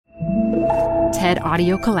TED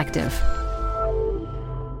Audio Collective.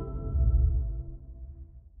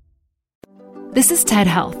 This is TED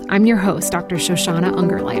Health. I'm your host, Dr. Shoshana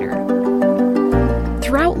Ungerleider.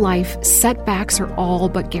 Throughout life, setbacks are all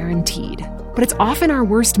but guaranteed, but it's often our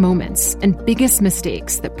worst moments and biggest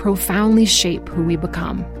mistakes that profoundly shape who we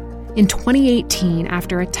become. In 2018,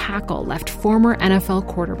 after a tackle left former NFL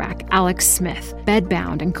quarterback Alex Smith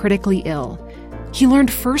bedbound and critically ill, he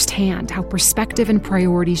learned firsthand how perspective and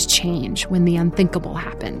priorities change when the unthinkable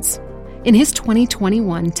happens. In his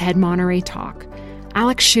 2021 TED Monterey talk,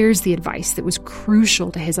 Alex shares the advice that was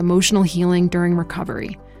crucial to his emotional healing during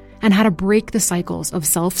recovery and how to break the cycles of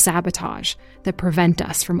self-sabotage that prevent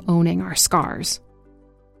us from owning our scars.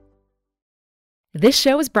 This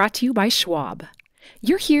show is brought to you by Schwab.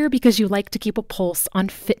 You're here because you like to keep a pulse on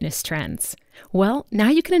fitness trends. Well, now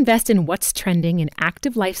you can invest in what's trending in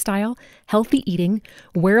active lifestyle, healthy eating,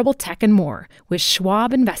 wearable tech, and more with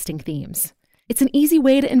Schwab investing themes. It's an easy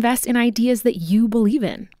way to invest in ideas that you believe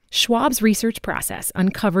in. Schwab's research process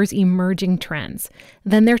uncovers emerging trends.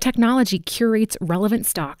 Then their technology curates relevant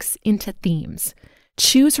stocks into themes.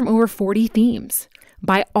 Choose from over 40 themes.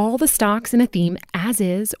 Buy all the stocks in a theme as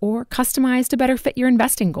is or customize to better fit your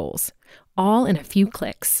investing goals, all in a few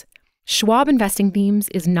clicks. Schwab Investing Themes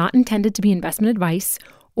is not intended to be investment advice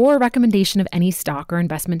or a recommendation of any stock or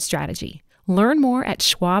investment strategy. Learn more at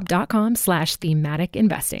schwab.com/thematic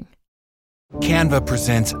investing. Canva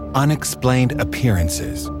presents Unexplained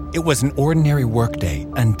Appearances. It was an ordinary workday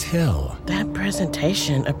until... That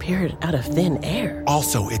presentation appeared out of thin air.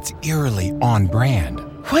 Also, it's eerily on brand.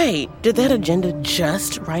 Wait, did that agenda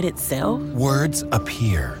just write itself? Words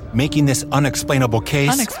appear, making this unexplainable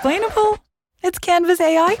case... Unexplainable? It's Canva's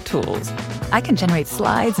AI tools. I can generate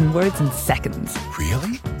slides and words in seconds.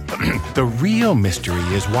 Really? The real mystery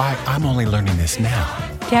is why I'm only learning this now.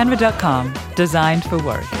 Canva.com, designed for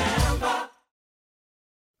work.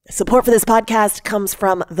 Support for this podcast comes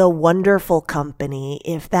from The Wonderful Company.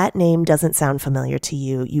 If that name doesn't sound familiar to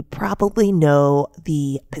you, you probably know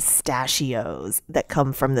the pistachios that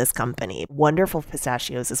come from this company. Wonderful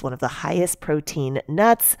Pistachios is one of the highest protein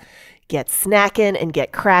nuts. Get snacking and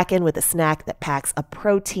get cracking with a snack that packs a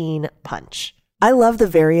protein punch. I love the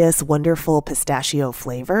various wonderful pistachio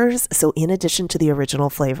flavors. So in addition to the original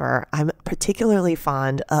flavor, I'm particularly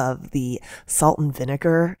fond of the salt and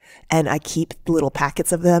vinegar, and I keep little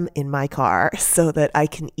packets of them in my car so that I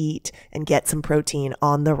can eat and get some protein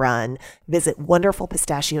on the run. Visit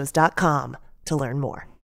wonderfulpistachios.com to learn more.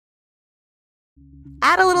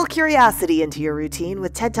 Add a little curiosity into your routine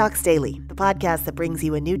with TED Talks Daily, the podcast that brings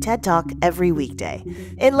you a new TED Talk every weekday.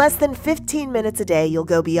 In less than 15 minutes a day, you'll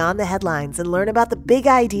go beyond the headlines and learn about the big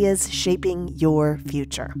ideas shaping your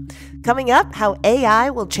future. Coming up, how AI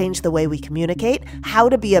will change the way we communicate, how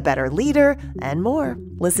to be a better leader, and more.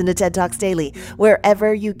 Listen to TED Talks Daily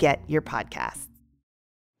wherever you get your podcasts.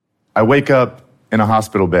 I wake up in a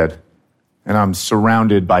hospital bed, and I'm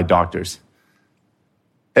surrounded by doctors.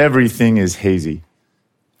 Everything is hazy.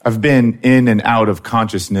 I've been in and out of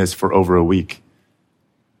consciousness for over a week.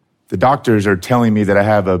 The doctors are telling me that I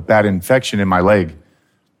have a bad infection in my leg.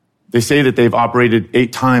 They say that they've operated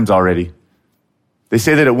 8 times already. They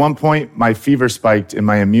say that at one point, my fever spiked and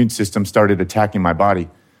my immune system started attacking my body.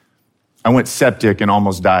 I went septic and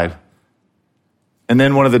almost died. And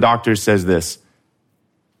then one of the doctors says this: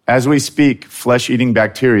 as we speak, flesh-eating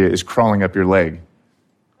bacteria is crawling up your leg.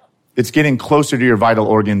 It's getting closer to your vital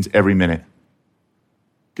organs every minute.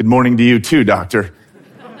 Good morning to you too, doctor.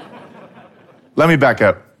 Let me back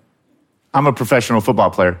up. I'm a professional football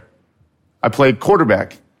player. I played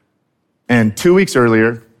quarterback. And 2 weeks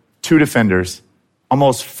earlier, 2 defenders,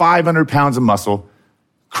 almost 500 pounds of muscle,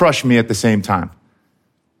 crushed me at the same time.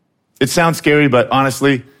 It sounds scary, but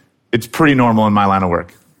honestly, it's pretty normal in my line of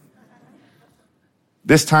work.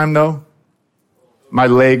 This time, though, my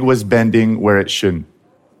leg was bending where it shouldn't.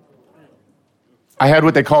 I had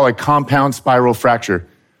what they call a compound spiral fracture,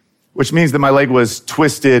 which means that my leg was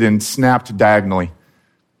twisted and snapped diagonally,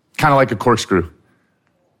 kind of like a corkscrew.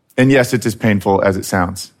 And yes, it's as painful as it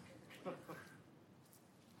sounds.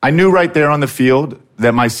 I knew right there on the field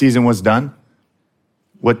that my season was done.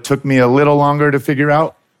 What took me a little longer to figure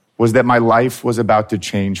out was that my life was about to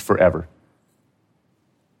change forever.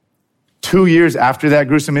 2 years after that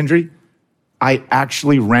gruesome injury, I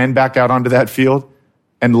actually ran back out onto that field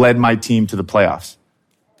and led my team to the playoffs.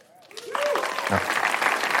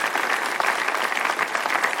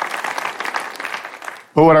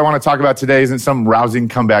 But what I want to talk about today isn't some rousing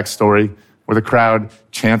comeback story where the crowd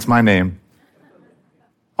chants my name.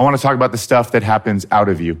 I want to talk about the stuff that happens out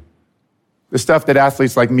of you. The stuff that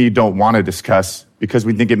athletes like me don't want to discuss because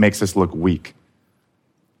we think it makes us look weak.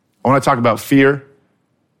 I want to talk about fear,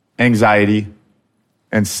 anxiety,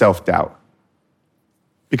 and self-doubt.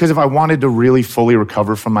 Because if I wanted to really fully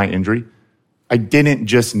recover from my injury, I didn't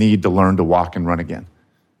just need to learn to walk and run again.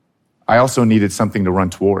 I also needed something to run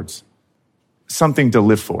towards, something to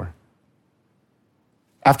live for.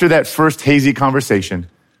 After that first hazy conversation,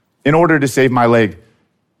 in order to save my leg,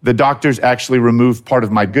 the doctors actually removed part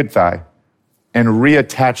of my good thigh and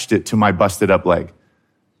reattached it to my busted up leg.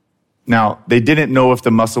 Now, they didn't know if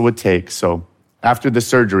the muscle would take, so after the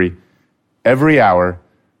surgery, every hour,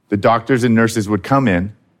 the doctors and nurses would come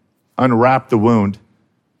in, unwrap the wound,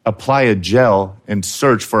 apply a gel, and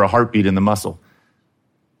search for a heartbeat in the muscle.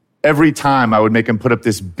 Every time I would make them put up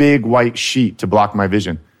this big white sheet to block my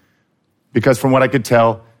vision, because from what I could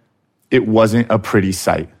tell, it wasn't a pretty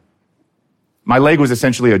sight. My leg was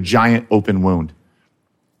essentially a giant open wound.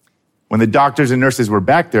 When the doctors and nurses were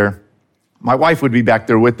back there, my wife would be back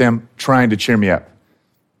there with them trying to cheer me up.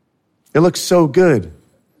 It looks so good.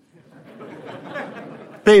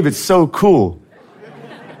 Babe, it's so cool.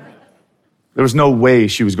 There was no way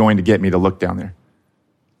she was going to get me to look down there.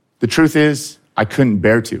 The truth is, I couldn't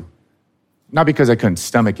bear to. Not because I couldn't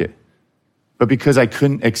stomach it, but because I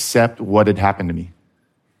couldn't accept what had happened to me.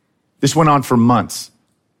 This went on for months.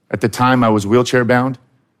 At the time, I was wheelchair bound.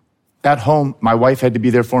 At home, my wife had to be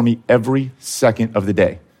there for me every second of the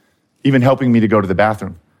day, even helping me to go to the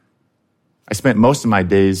bathroom. I spent most of my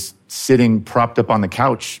days sitting propped up on the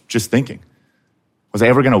couch, just thinking, was I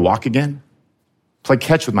ever going to walk again? Play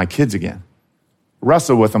catch with my kids again?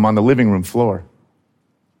 Wrestle with them on the living room floor?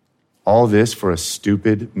 All this for a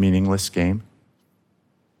stupid, meaningless game?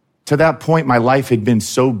 To that point, my life had been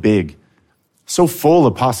so big, so full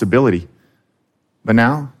of possibility. But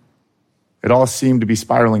now, it all seemed to be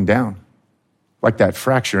spiraling down, like that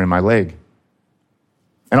fracture in my leg.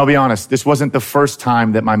 And I'll be honest, this wasn't the first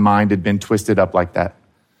time that my mind had been twisted up like that.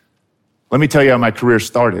 Let me tell you how my career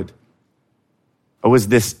started. I was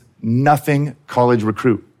this nothing college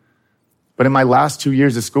recruit. But in my last 2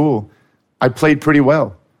 years of school, I played pretty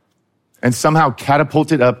well and somehow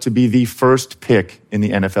catapulted up to be the first pick in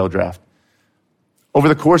the NFL draft. Over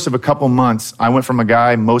the course of a couple months, I went from a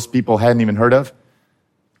guy most people hadn't even heard of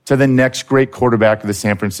to the next great quarterback of the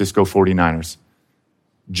San Francisco 49ers.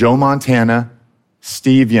 Joe Montana,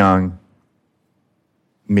 Steve Young,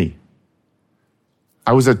 me.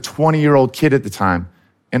 I was a 20-year-old kid at the time,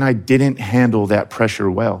 and I didn't handle that pressure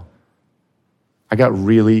well. I got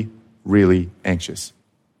really, really anxious.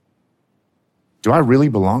 Do I really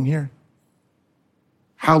belong here?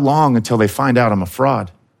 How long until they find out I'm a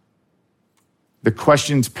fraud? The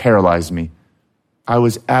questions paralyzed me. I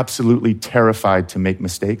was absolutely terrified to make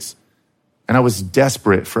mistakes, and I was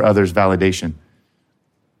desperate for others' validation.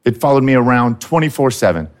 It followed me around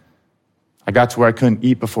 24/7. I got to where I couldn't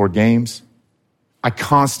eat before games. I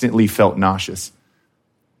constantly felt nauseous.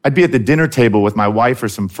 I'd be at the dinner table with my wife or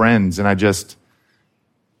some friends, and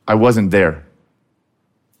I wasn't there.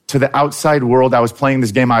 To the outside world, I was playing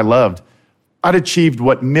this game I loved. I'd achieved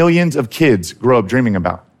what millions of kids grow up dreaming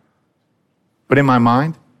about. But in my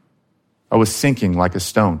mind, I was sinking like a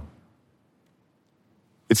stone.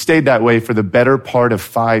 It stayed that way for the better part of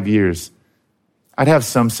 5 years. I'd have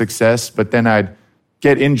some success, but then I'd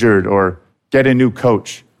get injured or get a new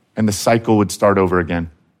coach, and the cycle would start over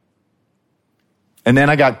again. And then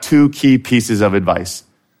I got 2 key pieces of advice.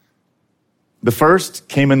 The first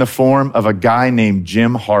came in the form of a guy named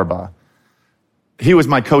Jim Harbaugh. He was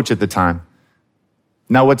my coach at the time.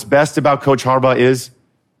 Now, what's best about Coach Harbaugh is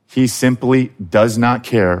he simply does not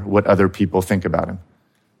care what other people think about him.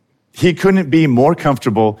 He couldn't be more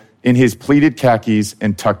comfortable in his pleated khakis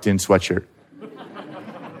and tucked-in sweatshirt.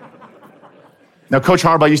 Now, Coach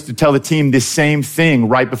Harbaugh used to tell the team this same thing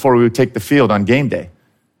right before we would take the field on game day.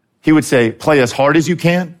 He would say, play as hard as you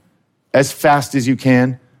can, as fast as you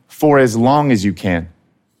can, for as long as you can,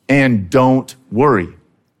 and don't worry.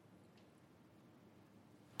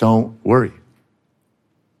 Don't worry.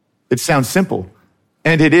 It sounds simple,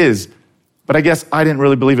 and it is, but I guess I didn't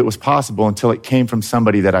really believe it was possible until it came from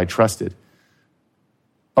somebody that I trusted.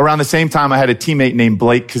 Around the same time, I had a teammate named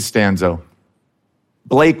Blake Costanzo.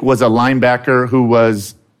 Blake was a linebacker who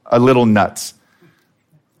was a little nuts.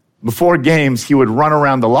 Before games, he would run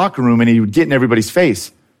around the locker room and he would get in everybody's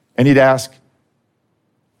face, and he'd ask,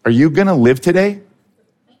 are you going to live today?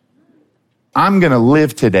 I'm going to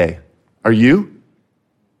live today. Are you?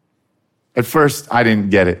 At first, I didn't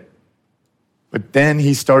get it. But then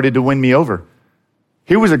he started to win me over.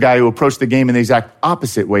 He was a guy who approached the game in the exact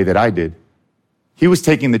opposite way that I did. He was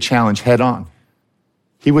taking the challenge head on.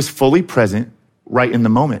 He was fully present right in the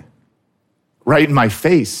moment, right in my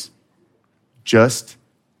face. Just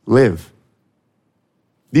live.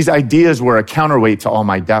 These ideas were a counterweight to all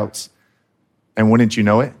my doubts. And wouldn't you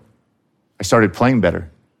know it, I started playing better,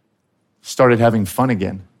 started having fun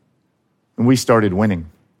again, and we started winning.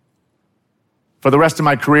 For the rest of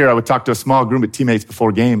my career, I would talk to a small group of teammates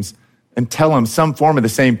before games and tell them some form of the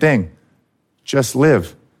same thing. Just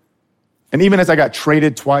live. And even as I got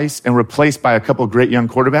traded twice and replaced by a couple of great young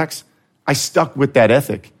quarterbacks, I stuck with that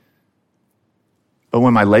ethic. But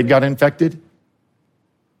when my leg got infected,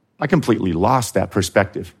 I completely lost that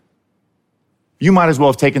perspective. You might as well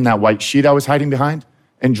have taken that white sheet I was hiding behind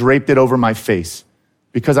and draped it over my face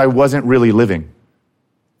because I wasn't really living.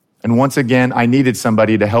 And once again, I needed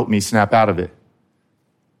somebody to help me snap out of it.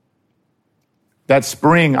 That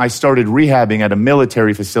spring, I started rehabbing at a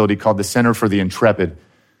military facility called the Center for the Intrepid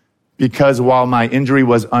because while my injury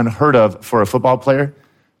was unheard of for a football player,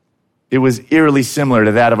 it was eerily similar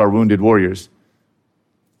to that of our wounded warriors.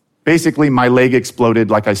 Basically, my leg exploded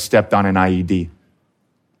like I stepped on an IED.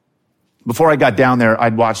 Before I got down there,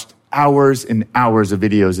 I'd watched hours and hours of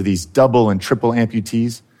videos of these double and triple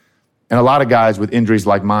amputees and a lot of guys with injuries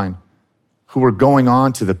like mine who were going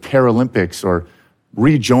on to the Paralympics or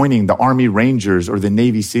rejoining the Army Rangers or the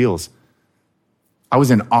Navy SEALs. I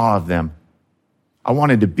was in awe of them. I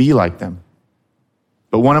wanted to be like them.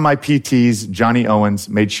 But one of my PTs, Johnny Owens,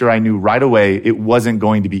 made sure I knew right away it wasn't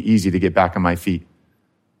going to be easy to get back on my feet.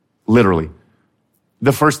 Literally.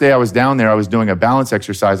 The first day I was down there, I was doing a balance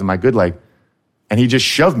exercise in my good leg, and he just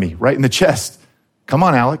shoved me right in the chest. Come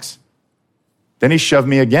on, Alex. Then he shoved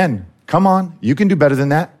me again. Come on, you can do better than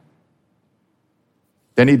that.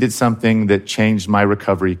 Then he did something that changed my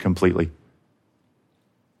recovery completely.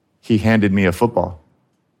 He handed me a football.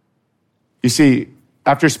 You see,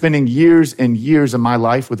 after spending years and years of my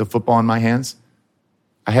life with a football in my hands,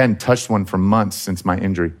 I hadn't touched one for months since my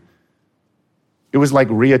injury. It was like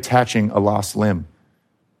reattaching a lost limb.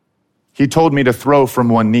 He told me to throw from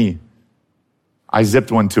one knee. I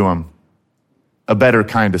zipped one to him, a better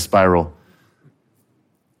kind of spiral.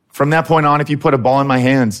 From that point on, if you put a ball in my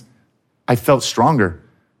hands, I felt stronger.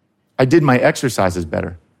 I did my exercises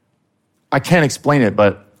better. I can't explain it,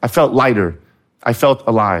 but I felt lighter. I felt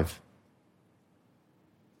alive.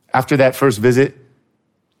 After that first visit,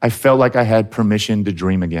 I felt like I had permission to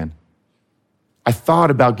dream again. I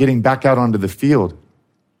thought about getting back out onto the field.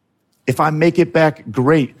 If I make it back,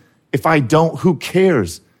 great. If I don't, who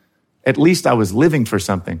cares? At least I was living for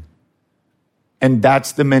something. And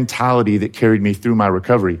that's the mentality that carried me through my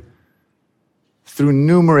recovery. Through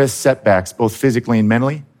numerous setbacks, both physically and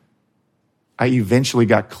mentally, I eventually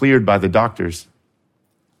got cleared by the doctors.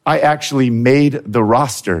 I actually made the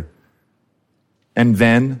roster. And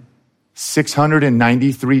then,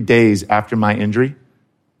 693 days after my injury,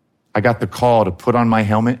 I got the call to put on my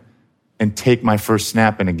helmet and take my first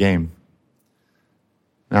snap in a game.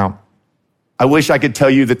 Now, I wish I could tell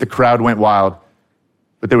you that the crowd went wild,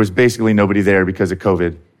 but there was basically nobody there because of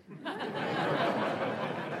COVID.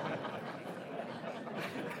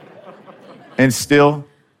 And still,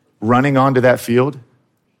 running onto that field,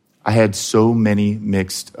 I had so many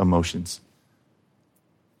mixed emotions.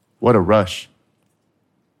 What a rush.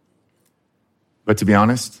 But to be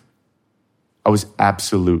honest, I was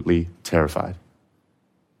absolutely terrified.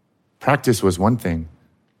 Practice was one thing,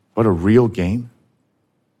 but a real game?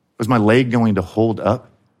 Was my leg going to hold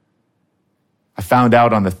up? I found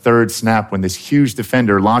out on the third snap when this huge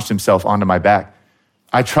defender launched himself onto my back.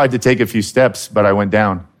 I tried to take a few steps, but I went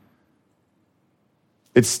down.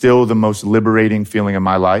 It's still the most liberating feeling of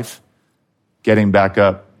my life, getting back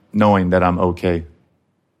up, knowing that I'm okay.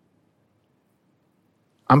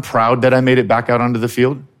 I'm proud that I made it back out onto the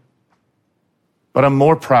field, but I'm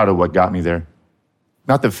more proud of what got me there.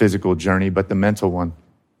 Not the physical journey, but the mental one.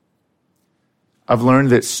 I've learned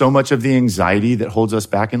that so much of the anxiety that holds us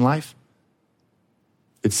back in life,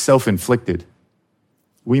 it's self-inflicted.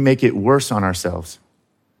 We make it worse on ourselves.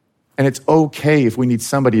 And it's okay if we need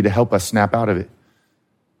somebody to help us snap out of it.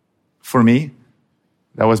 For me,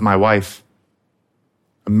 that was my wife,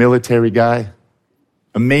 a military guy,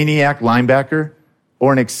 a maniac linebacker,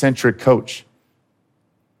 or an eccentric coach.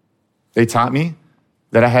 They taught me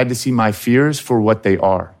that I had to see my fears for what they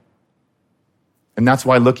are. And that's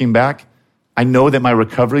why, looking back, I know that my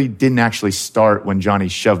recovery didn't actually start when Johnny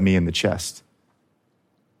shoved me in the chest.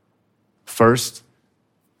 First,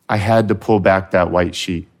 I had to pull back that white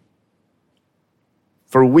sheet.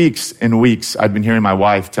 For weeks and weeks, I'd been hearing my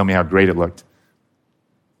wife tell me how great it looked.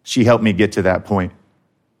 She helped me get to that point.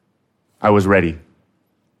 I was ready.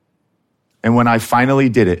 And when I finally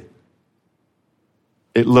did it,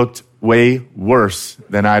 it looked way worse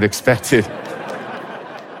than I'd expected.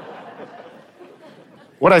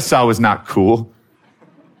 What I saw was not cool.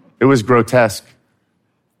 It was grotesque.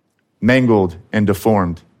 mangled and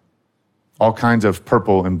deformed, all kinds of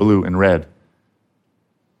purple and blue and red.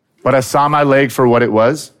 But I saw my leg for what it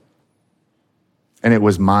was, and it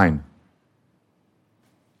was mine.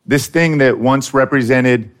 This thing that once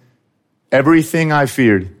represented everything I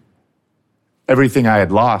feared, everything I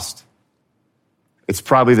had lost. It's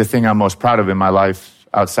probably the thing I'm most proud of in my life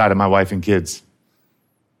outside of my wife and kids.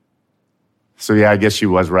 So yeah, I guess she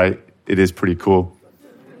was right. It is pretty cool.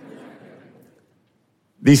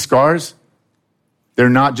 These scars, they're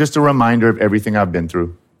not just a reminder of everything I've been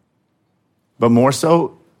through, but more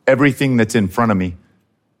so, everything that's in front of me.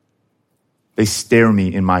 They stare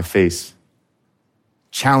me in my face,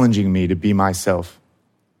 challenging me to be myself,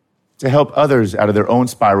 to help others out of their own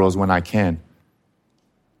spirals when I can.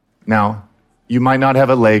 Now, you might not have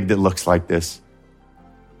a leg that looks like this,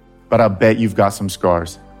 but I bet you've got some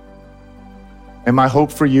scars. And my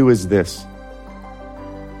hope for you is this.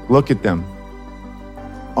 Look at them.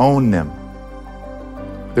 Own them.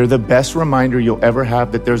 They're the best reminder you'll ever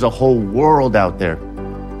have that there's a whole world out there.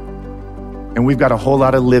 And we've got a whole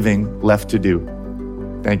lot of living left to do.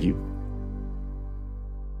 Thank you.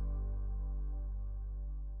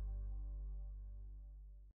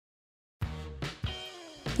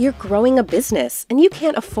 You're growing a business, and you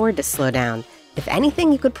can't afford to slow down. If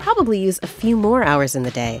anything, you could probably use a few more hours in the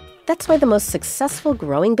day. That's why the most successful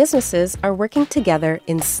growing businesses are working together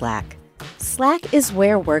in Slack. Slack is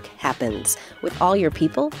where work happens, with all your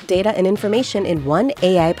people, data, and information in one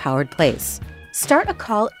AI-powered place. Start a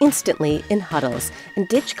call instantly in huddles and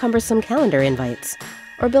ditch cumbersome calendar invites.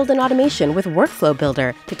 Or build an automation with Workflow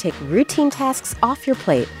Builder to take routine tasks off your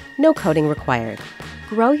plate, no coding required.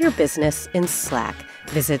 Grow your business in Slack.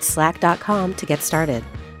 Visit slack.com to get started.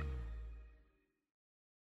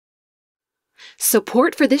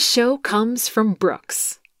 Support for this show comes from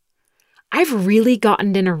Brooks. I've really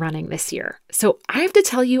gotten into running this year, so I have to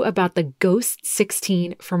tell you about the Ghost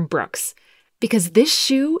 16 from Brooks, because this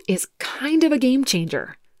shoe is kind of a game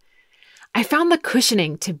changer. I found the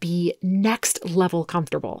cushioning to be next level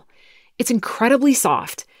comfortable. It's incredibly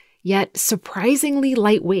soft, yet surprisingly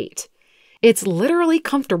lightweight. It's literally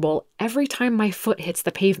comfortable every time my foot hits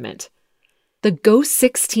the pavement. The Ghost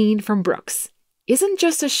 16 from Brooks isn't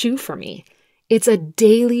just a shoe for me. It's a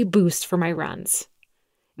daily boost for my runs.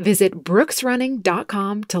 Visit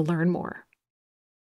brooksrunning.com to learn more.